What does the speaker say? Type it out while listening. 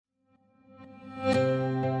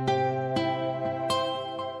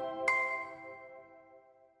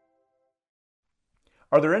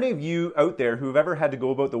Are there any of you out there who have ever had to go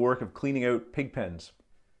about the work of cleaning out pig pens?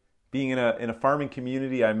 Being in a farming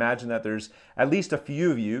community, I imagine that there's at least a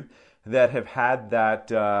few of you that have had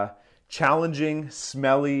that challenging,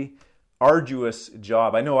 smelly, arduous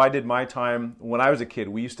job. I know I did my time when I was a kid.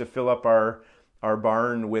 We used to fill up our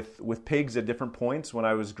barn with pigs at different points when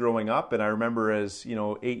I was growing up, and I remember as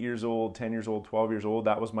 8 years old, 10 years old, 12 years old,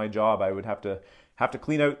 that was my job. I would have to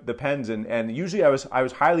clean out the pens, and usually I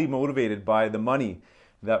was highly motivated by the money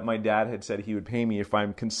that my dad had said he would pay me if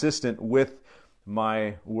I'm consistent with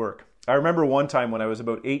my work. I remember one time when I was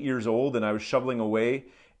about 8 years old and I was shoveling away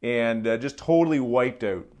and just totally wiped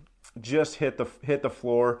out. Just hit the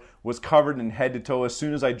floor, was covered in head to toe. As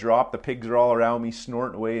soon as I dropped, the pigs are all around me,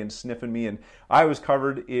 snorting away and sniffing me, and I was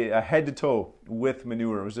covered head to toe with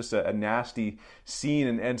manure. It was just a nasty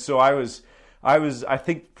scene, and so I was I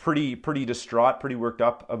think pretty distraught, pretty worked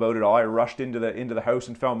up about it all. I rushed into the house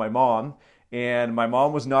and found my mom. And my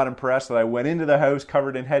mom was not impressed that I went into the house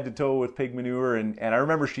covered in head to toe with pig manure. And I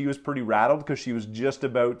remember she was pretty rattled because she was just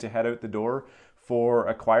about to head out the door for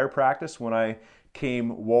a choir practice when I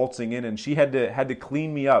came waltzing in, and she had to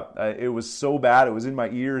clean me up. It was so bad. It was in my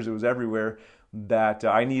ears. It was everywhere that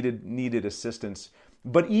I needed assistance.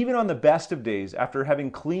 But even on the best of days, after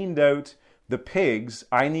having cleaned out the pigs,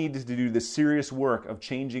 I needed to do the serious work of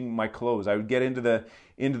changing my clothes. I would get into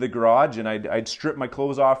the garage, and I'd strip my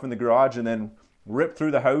clothes off in the garage and then rip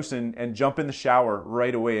through the house and jump in the shower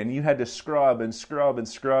right away. And you had to scrub and scrub and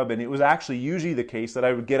scrub. And it was actually usually the case that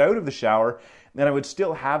I would get out of the shower and I would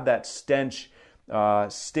still have that stench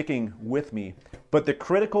sticking with me. But the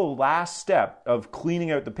critical last step of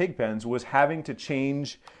cleaning out the pig pens was having to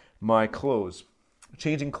change my clothes.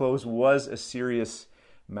 Changing clothes was a serious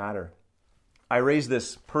matter. I raised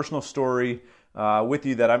this personal story with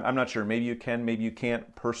you that I'm not sure. Maybe you can, maybe you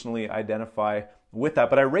can't personally identify with that.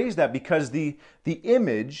 But I raised that because the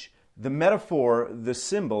image, the metaphor, the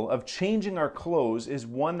symbol of changing our clothes is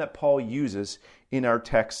one that Paul uses in our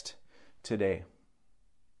text today.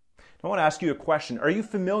 I want to ask you a question. Are you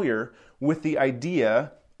familiar with the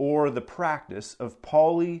idea or the practice of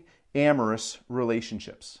polyamorous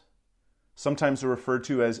relationships? Sometimes they're referred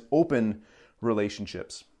to as open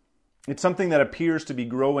relationships. It's something that appears to be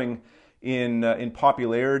growing in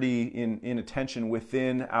popularity, in attention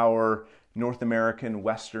within our North American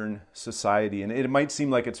Western society. And it might seem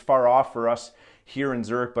like it's far off for us here in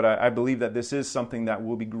Zurich, but I believe that this is something that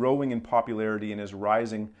will be growing in popularity and is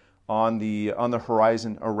rising on the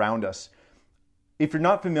horizon around us. If you're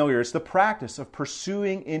not familiar, it's the practice of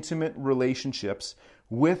pursuing intimate relationships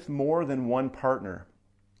with more than one partner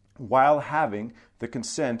while having the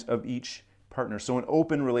consent of each partner. So an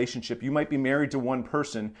open relationship, you might be married to one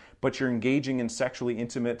person, but you're engaging in sexually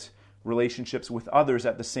intimate relationships with others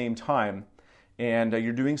at the same time, and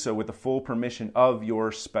you're doing so with the full permission of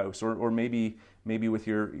your spouse, or maybe with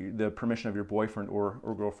the permission of your boyfriend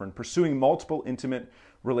or girlfriend, pursuing multiple intimate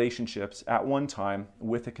relationships at one time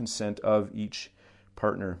with the consent of each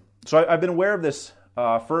partner. So I've been aware of this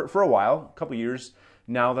for a while, a couple years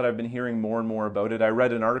now that I've been hearing more and more about it. I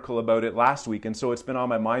read an article about it last week, and so it's been on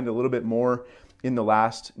my mind a little bit more in the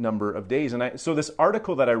last number of days. And so this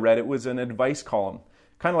article that I read, it was an advice column,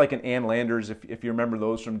 kind of like an Ann Landers, if you remember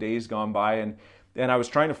those from days gone by. And I was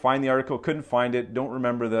trying to find the article, couldn't find it, don't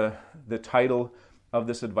remember the title of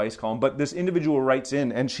this advice column. But this individual writes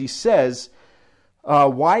in, and she says,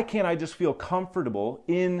 why can't I just feel comfortable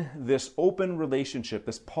in this open relationship,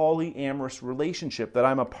 this polyamorous relationship that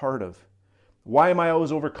I'm a part of? Why am I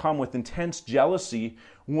always overcome with intense jealousy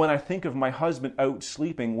when I think of my husband out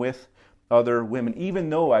sleeping with other women?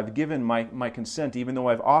 Even though I've given my consent, even though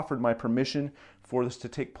I've offered my permission for this to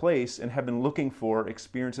take place and have been looking for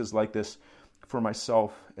experiences like this for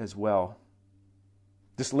myself as well.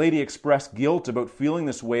 This lady expressed guilt about feeling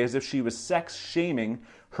this way as if she was sex shaming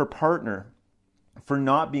her partner for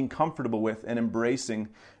not being comfortable with and embracing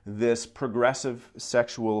this progressive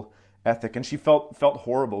sexual ethic. And she felt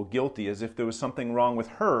horrible, guilty, as if there was something wrong with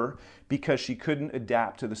her because she couldn't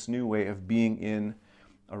adapt to this new way of being in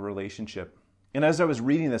a relationship. And as I was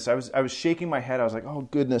reading this, I was shaking my head. I was like, oh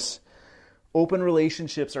goodness, open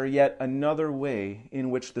relationships are yet another way in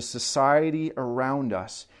which the society around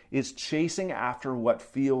us is chasing after what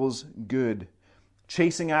feels good,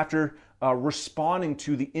 chasing after responding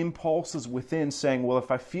to the impulses within, saying, well,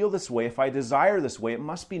 if I feel this way, if I desire this way, it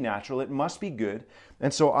must be natural, it must be good,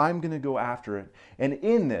 and so I'm going to go after it. And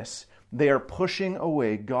in this, they are pushing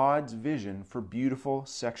away God's vision for beautiful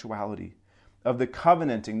sexuality, of the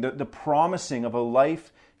covenanting, the promising of a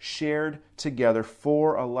life shared together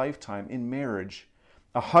for a lifetime in marriage,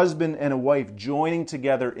 a husband and a wife joining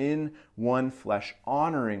together in one flesh,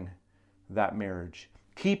 honoring that marriage,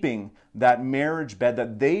 keeping that marriage bed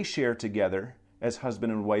that they share together as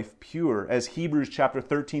husband and wife pure, as Hebrews chapter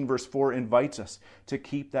 13 verse 4 invites us to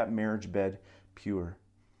keep that marriage bed pure.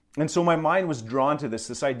 And so my mind was drawn to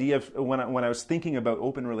this idea of when I was thinking about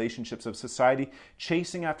open relationships, of society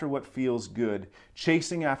chasing after what feels good,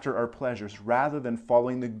 chasing after our pleasures, rather than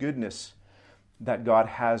following the goodness that God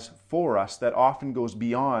has for us that often goes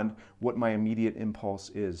beyond what my immediate impulse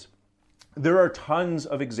is. There are tons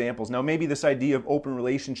of examples. Now, maybe this idea of open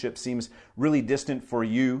relationships seems really distant for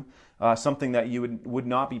you, something that you would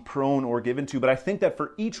not be prone or given to, but I think that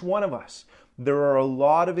for each one of us, there are a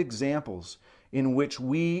lot of examples in which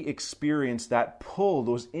we experience that pull,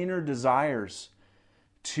 those inner desires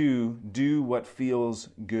to do what feels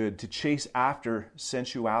good, to chase after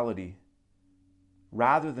sensuality,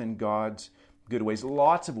 rather than God's good ways.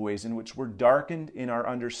 Lots of ways in which we're darkened in our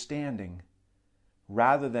understanding,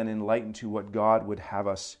 rather than enlightened to what God would have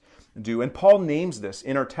us do. And Paul names this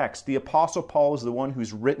in our text. The Apostle Paul is the one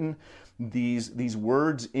who's written these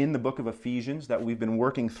words in the book of Ephesians that we've been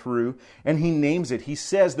working through, and he names it. He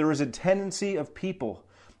says there is a tendency of people,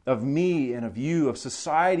 of me and of you, of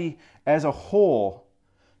society as a whole,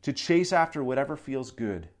 to chase after whatever feels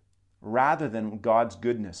good, rather than God's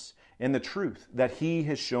goodness and the truth that he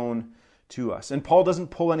has shown to us. And Paul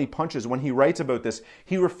doesn't pull any punches when he writes about this.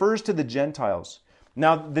 He refers to the Gentiles.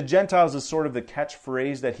 Now, the Gentiles is sort of the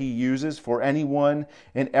catchphrase that he uses for anyone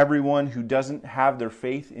and everyone who doesn't have their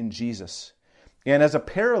faith in Jesus. And as a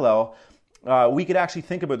parallel, we could actually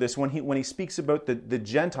think about this when he speaks about the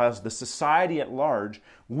Gentiles, the society at large.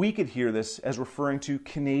 We could hear this as referring to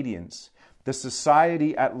Canadians, the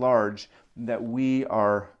society at large that we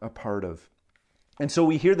are a part of. And so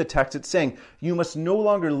we hear the text, it's saying, you must no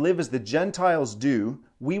longer live as the Gentiles do.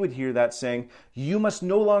 We would hear that saying, you must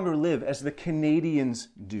no longer live as the Canadians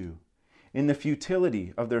do, in the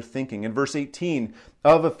futility of their thinking. In verse 18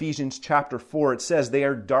 of Ephesians chapter 4, it says, they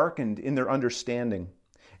are darkened in their understanding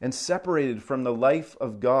and separated from the life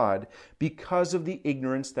of God because of the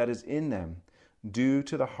ignorance that is in them, due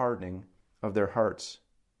to the hardening of their hearts.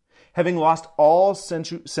 Having lost all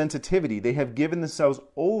sensitivity, they have given themselves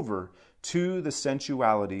over to the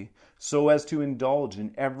sensuality, so as to indulge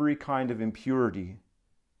in every kind of impurity,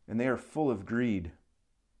 and they are full of greed.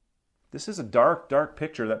 This is a dark, dark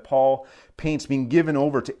picture that Paul paints, being given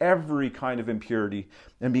over to every kind of impurity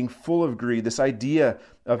and being full of greed. This idea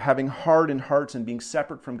of having hardened hearts and being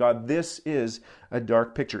separate from God, this is a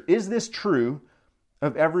dark picture. Is this true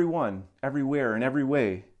of everyone, everywhere, in every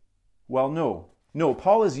way? Well, no. No,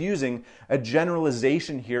 Paul is using a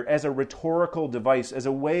generalization here as a rhetorical device, as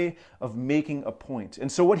a way of making a point.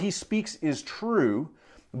 And so what he speaks is true,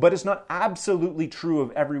 but it's not absolutely true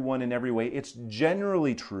of everyone in every way. It's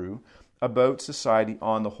generally true about society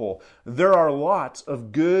on the whole. There are lots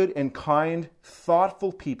of good and kind,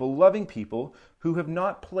 thoughtful people, loving people, who have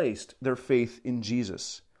not placed their faith in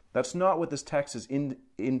Jesus. That's not what this text is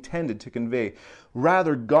intended to convey.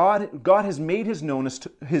 Rather, God has made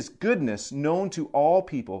his goodness known to all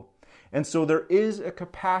people. And so there is a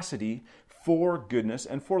capacity for goodness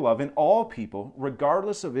and for love in all people,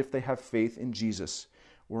 regardless of if they have faith in Jesus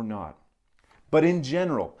or not. But in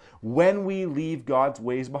general, when we leave God's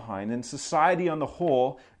ways behind, and society on the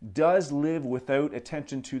whole does live without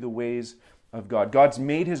attention to the ways of God. God's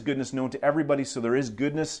made his goodness known to everybody, so there is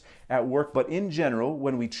goodness at work. But in general,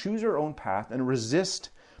 when we choose our own path and resist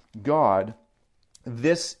God,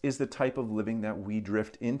 this is the type of living that we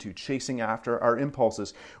drift into, chasing after our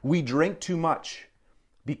impulses. We drink too much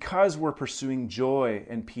because we're pursuing joy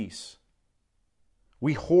and peace.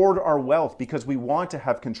 We hoard our wealth because we want to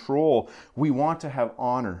have control. We want to have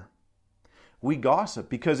honor. We gossip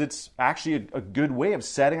because it's actually a good way of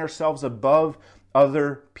setting ourselves above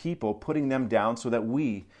other people, putting them down so that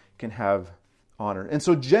we can have honor. And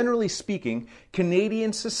so generally speaking,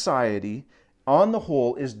 Canadian society on the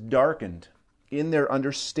whole is darkened in their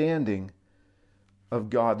understanding of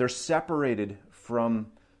God. They're separated from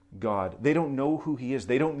God. They don't know who he is.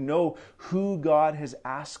 They don't know who God has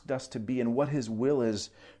asked us to be and what his will is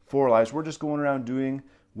for our lives. We're just going around doing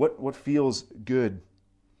what feels good.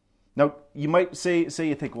 Now, you might say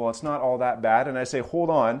you think, well, it's not all that bad. And I say, hold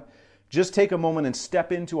on. Just take a moment and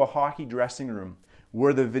step into a hockey dressing room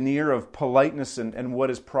where the veneer of politeness and what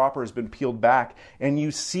is proper has been peeled back, and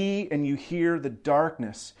you see and you hear the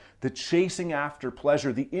darkness, the chasing after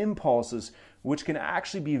pleasure, the impulses, which can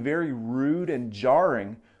actually be very rude and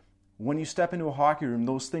jarring. When you step into a hockey room,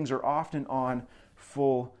 those things are often on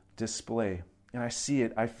full display. And I see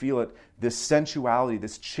it, I feel it, this sensuality,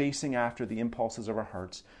 this chasing after the impulses of our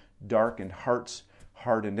hearts, darkened, hearts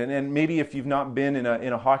hardened. And maybe if you've not been in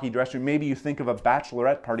a hockey dressing room, maybe you think of a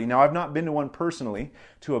bachelorette party. Now, I've not been to one personally,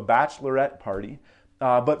 to a bachelorette party,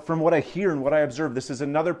 but from what I hear and what I observe, this is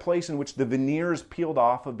another place in which the veneer is peeled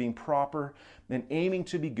off of being proper and aiming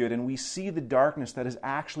to be good, and we see the darkness that is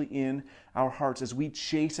actually in our hearts as we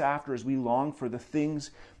chase after, as we long for the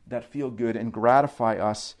things that feel good and gratify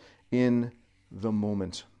us in the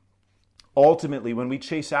moment. Ultimately, when we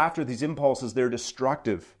chase after these impulses, they're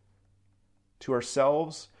destructive to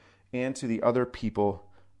ourselves and to the other people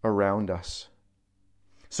around us.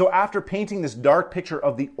 So after painting this dark picture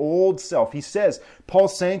of the old self, he says,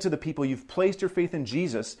 Paul's saying to the people, you've placed your faith in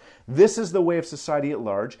Jesus. This is the way of society at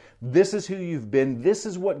large. This is who you've been. This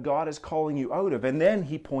is what God is calling you out of. And then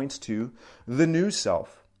he points to the new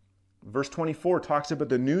self. Verse 24 talks about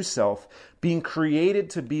the new self being created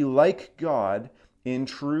to be like God in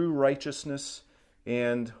true righteousness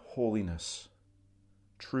and holiness.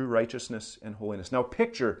 True righteousness and holiness. Now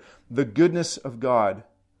picture the goodness of God.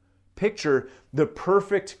 Picture the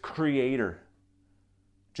perfect creator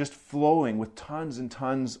just flowing with tons and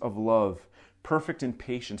tons of love, perfect in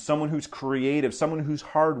patience, someone who's creative, someone who's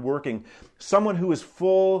hardworking, someone who is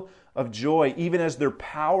full of joy, even as they're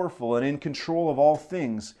powerful and in control of all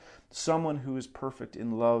things, someone who is perfect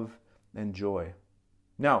in love and joy.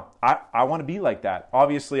 Now, I want to be like that.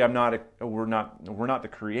 Obviously, we're not the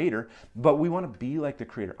creator, but we want to be like the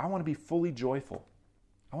creator. I want to be fully joyful.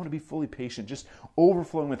 I want to be fully patient, just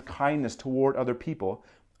overflowing with kindness toward other people.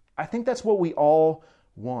 I think that's what we all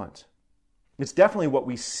want. It's definitely what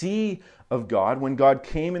we see of God when God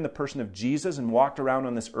came in the person of Jesus and walked around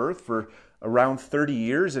on this earth for around 30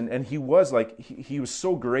 years. And he was he was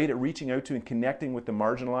so great at reaching out to and connecting with the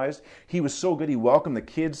marginalized. He was so good. He welcomed the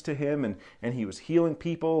kids to him and he was healing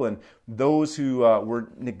people. And those who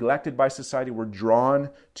were neglected by society were drawn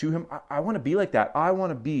to him. I want to be like that. I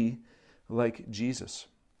want to be like Jesus.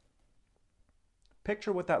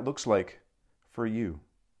 Picture what that looks like for you.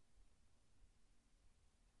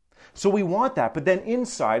 So we want that, but then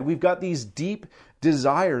inside we've got these deep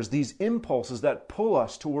desires, these impulses that pull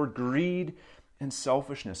us toward greed and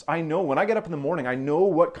selfishness. I know when I get up in the morning, I know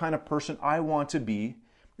what kind of person I want to be,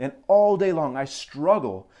 and all day long I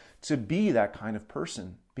struggle to be that kind of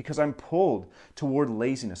person because I'm pulled toward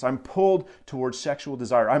laziness. I'm pulled toward sexual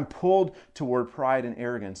desire. I'm pulled toward pride and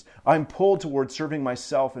arrogance. I'm pulled toward serving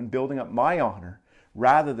myself and building up my honor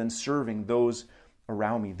rather than serving those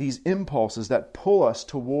around me. These impulses that pull us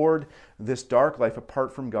toward this dark life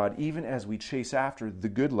apart from God, even as we chase after the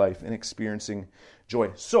good life and experiencing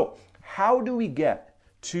joy. So, how do we get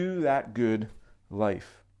to that good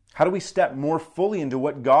life? How do we step more fully into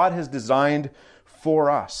what God has designed for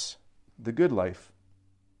us, the good life?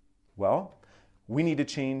 Well, we need to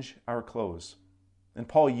change our clothes. And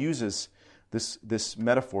Paul uses this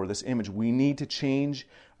metaphor, this image. We need to change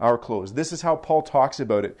our clothes. This is how Paul talks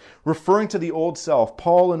about it. Referring to the old self,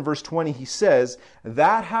 Paul in verse 20, he says,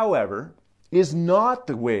 that, however, is not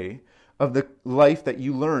the way of the life that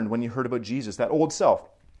you learned when you heard about Jesus, that old self.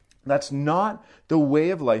 That's not the way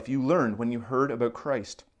of life you learned when you heard about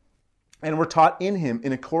Christ. And were taught in him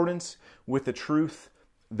in accordance with the truth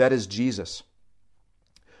that is Jesus.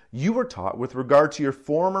 You were taught with regard to your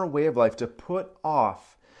former way of life to put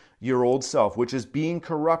off your old self, which is being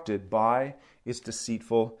corrupted by its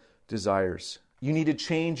deceitful desires. You need to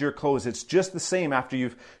change your clothes. It's just the same after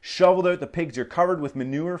you've shoveled out the pigs. You're covered with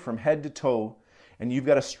manure from head to toe, and you've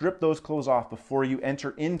got to strip those clothes off before you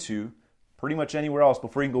enter into pretty much anywhere else,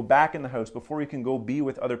 before you can go back in the house, before you can go be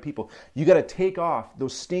with other people. You got to take off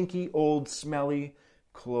those stinky, old, smelly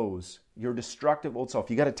clothes, your destructive old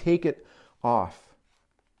self. You got to take it off.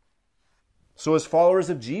 So as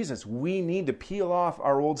followers of Jesus, we need to peel off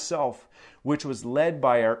our old self, which was led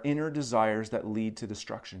by our inner desires that lead to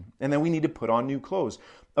destruction. And then we need to put on new clothes.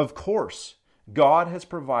 Of course, God has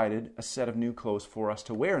provided a set of new clothes for us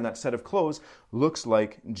to wear, and that set of clothes looks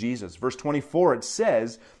like Jesus. Verse 24, it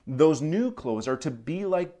says, those new clothes are to be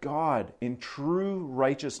like God in true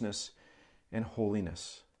righteousness and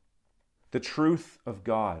holiness. The truth of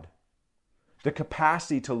God. The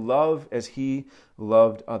capacity to love as He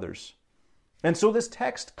loved others. And so this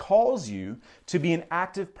text calls you to be an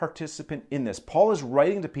active participant in this. Paul is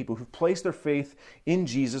writing to people who've placed their faith in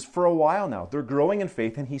Jesus for a while now. They're growing in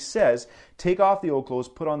faith, and he says, take off the old clothes,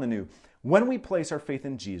 put on the new. When we place our faith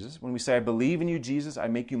in Jesus, when we say, I believe in you, Jesus, I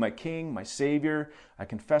make you my King, my Savior, I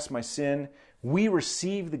confess my sin, we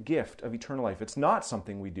receive the gift of eternal life. It's not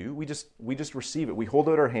something we do. We just receive it. We hold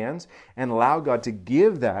out our hands and allow God to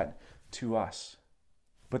give that to us.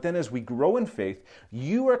 But then as we grow in faith,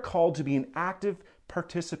 you are called to be an active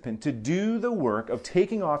participant to do the work of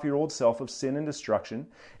taking off your old self of sin and destruction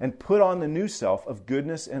and put on the new self of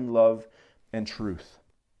goodness and love and truth.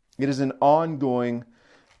 It is an ongoing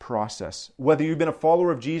process. Whether you've been a follower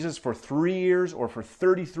of Jesus for 3 years or for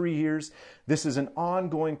 33 years, this is an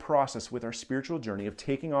ongoing process with our spiritual journey of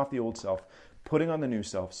taking off the old self, putting on the new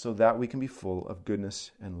self so that we can be full of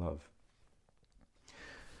goodness and love.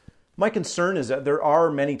 My concern is that there are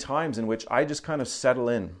many times in which I just kind of settle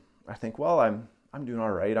in. I think, well, I'm doing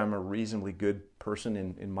all right. I'm a reasonably good person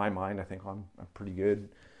in my mind. I think I'm pretty good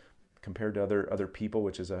compared to other people,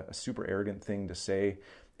 which is a super arrogant thing to say.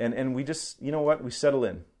 And we just, you know what? We settle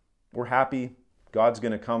in. We're happy. God's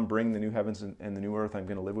going to come bring the new heavens and the new earth. I'm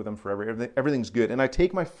going to live with him forever. Everything's good. And I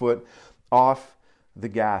take my foot off the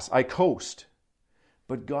gas. I coast.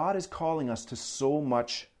 But God is calling us to so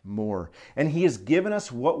much more. And he has given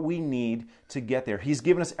us what we need to get there. He's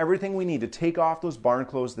given us everything we need to take off those barn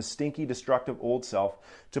clothes, the stinky, destructive old self,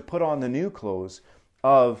 to put on the new clothes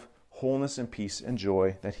of wholeness and peace and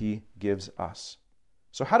joy that he gives us.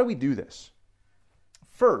 So how do we do this?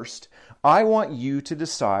 First, I want you to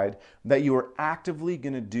decide that you are actively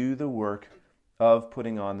going to do the work of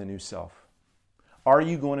putting on the new self. Are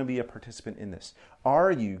you going to be a participant in this?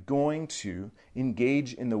 Are you going to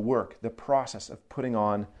engage in the work, the process of putting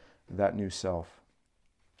on that new self?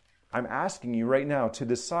 I'm asking you right now to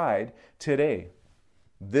decide today,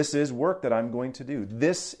 this is work that I'm going to do.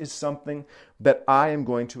 This is something that I am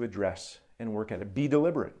going to address and work at it. Be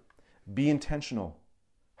deliberate. Be intentional.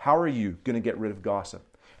 How are you going to get rid of gossip?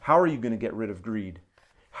 How are you going to get rid of greed?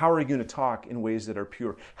 How are you going to talk in ways that are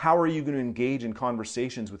pure? How are you going to engage in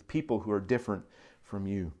conversations with people who are different from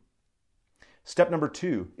you? Step number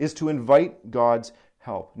 2 is to invite God's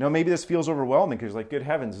help. Now, maybe this feels overwhelming because, like, good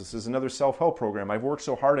heavens, this is another self-help program. I've worked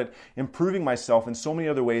so hard at improving myself in so many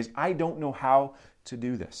other ways. I don't know how to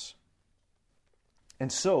do this.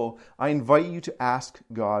 And so I invite you to ask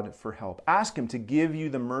God for help. Ask him to give you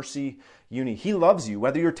the mercy you need. He loves you,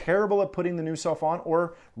 whether you're terrible at putting the new self on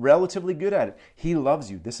or relatively good at it. He loves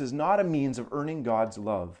you. This is not a means of earning God's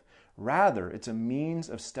love. Rather, it's a means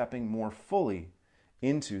of stepping more fully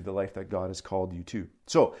into the life that God has called you to.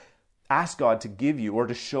 So ask God to give you or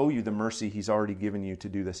to show you the mercy he's already given you to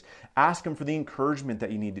do this. Ask him for the encouragement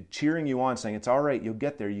that you need, cheering you on, saying, it's all right, you'll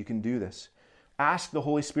get there, you can do this. Ask the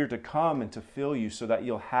Holy Spirit to come and to fill you so that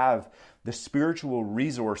you'll have the spiritual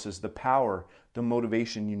resources, the power, the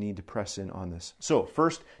motivation you need to press in on this. So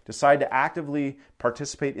first, decide to actively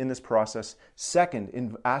participate in this process.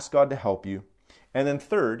 Second, ask God to help you. And then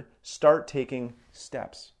third, start taking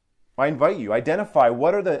steps. I invite you, identify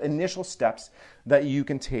what are the initial steps that you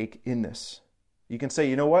can take in this. You can say,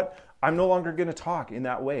 you know what? I'm no longer going to talk in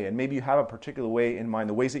that way. And maybe you have a particular way in mind,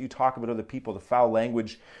 the ways that you talk about other people, the foul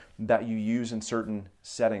language that you use in certain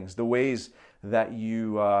settings, the ways that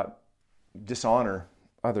you dishonor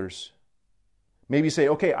others. Maybe you say,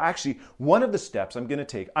 okay, actually, one of the steps I'm going to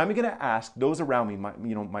take, I'm going to ask those around me,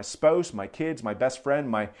 my spouse, my kids, my best friend,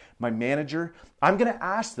 my manager, I'm going to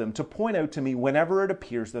ask them to point out to me whenever it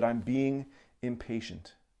appears that I'm being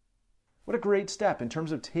impatient. What a great step in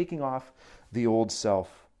terms of taking off the old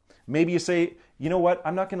self. Maybe you say, you know what,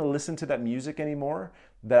 I'm not going to listen to that music anymore.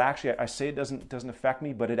 That actually, I say it doesn't affect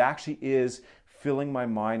me, but it actually is filling my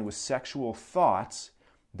mind with sexual thoughts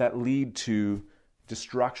that lead to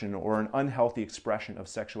destruction or an unhealthy expression of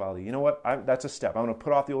sexuality. You know what? That's a step. I'm going to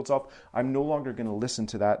put off the old self. I'm no longer going to listen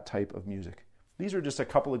to that type of music. These are just a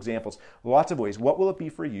couple examples. Lots of ways. What will it be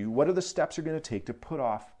for you? What are the steps you're going to take to put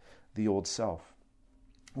off the old self?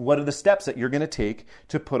 What are the steps that you're going to take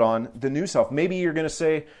to put on the new self? Maybe you're going to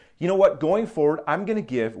say, you know what? Going forward, I'm going to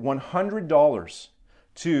give $100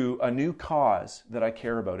 to a new cause that I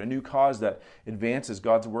care about, a new cause that advances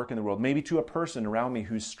God's work in the world, maybe to a person around me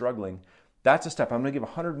who's struggling. That's a step. I'm going to give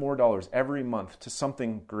 $100 more every month to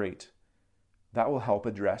something great. That will help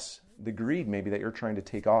address the greed maybe that you're trying to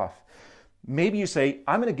take off. Maybe you say,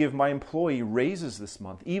 I'm going to give my employee raises this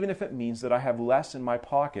month, even if it means that I have less in my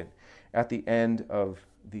pocket at the end of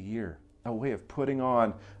the year. A way of putting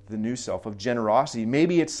on the new self, of generosity.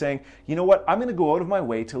 Maybe it's saying, you know what, I'm going to go out of my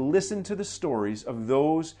way to listen to the stories of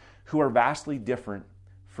those who are vastly different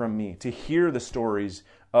from me, to hear the stories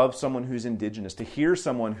of someone who's indigenous, to hear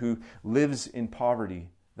someone who lives in poverty.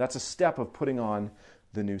 That's a step of putting on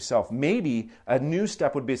the new self. Maybe a new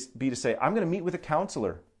step would be to say, I'm going to meet with a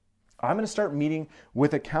counselor. I'm going to start meeting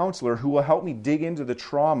with a counselor who will help me dig into the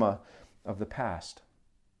trauma of the past.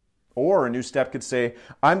 Or a new step could say,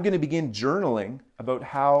 I'm going to begin journaling about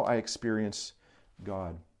how I experience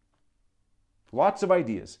God. Lots of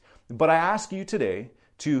ideas. But I ask you today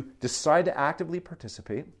to decide to actively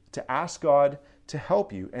participate, to ask God to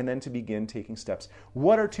help you and then to begin taking steps.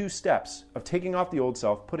 What are 2 steps of taking off the old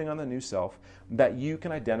self, putting on the new self that you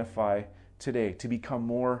can identify today to become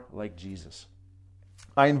more like Jesus?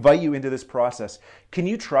 I invite you into this process. Can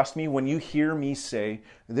you trust me when you hear me say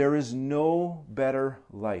there is no better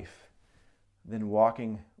life than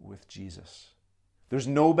walking with Jesus? There's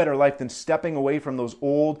no better life than stepping away from those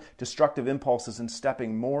old destructive impulses and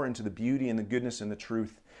stepping more into the beauty and the goodness and the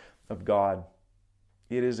truth of God.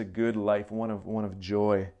 It is a good life, one of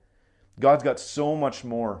joy. God's got so much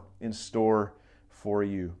more in store for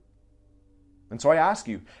you. And so I ask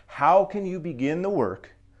you, how can you begin the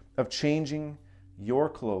work of changing your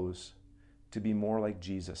clothes to be more like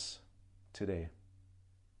Jesus today?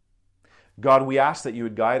 God, we ask that you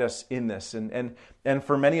would guide us in this. And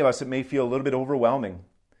for many of us, it may feel a little bit overwhelming.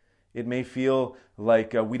 It may feel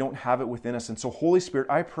like we don't have it within us. And so, Holy Spirit,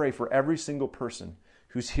 I pray for every single person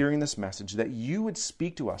who's hearing this message that you would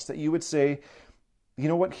speak to us, that you would say, you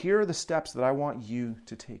know what, here are the steps that I want you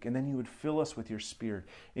to take. And then you would fill us with your Spirit,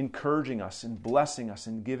 encouraging us and blessing us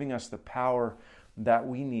and giving us the power that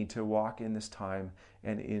we need to walk in this time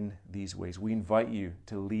and in these ways. We invite you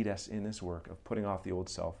to lead us in this work of putting off the old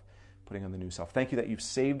self, putting on the new self. Thank you that you've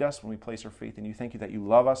saved us when we place our faith in you. Thank you that you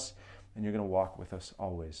love us and you're going to walk with us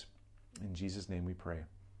always. In Jesus' name we pray.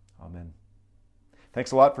 Amen.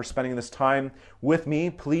 Thanks a lot for spending this time with me.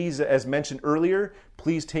 Please, as mentioned earlier,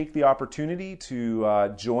 please take the opportunity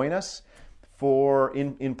to join us for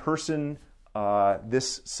in person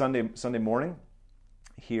this Sunday morning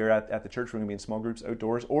here at the church. We're going to be in small groups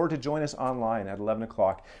outdoors, or to join us online at 11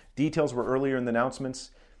 o'clock. Details were earlier in the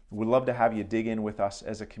announcements. We'd love to have you dig in with us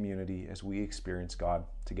as a community as we experience God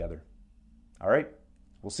together. All right,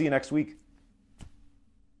 we'll see you next week.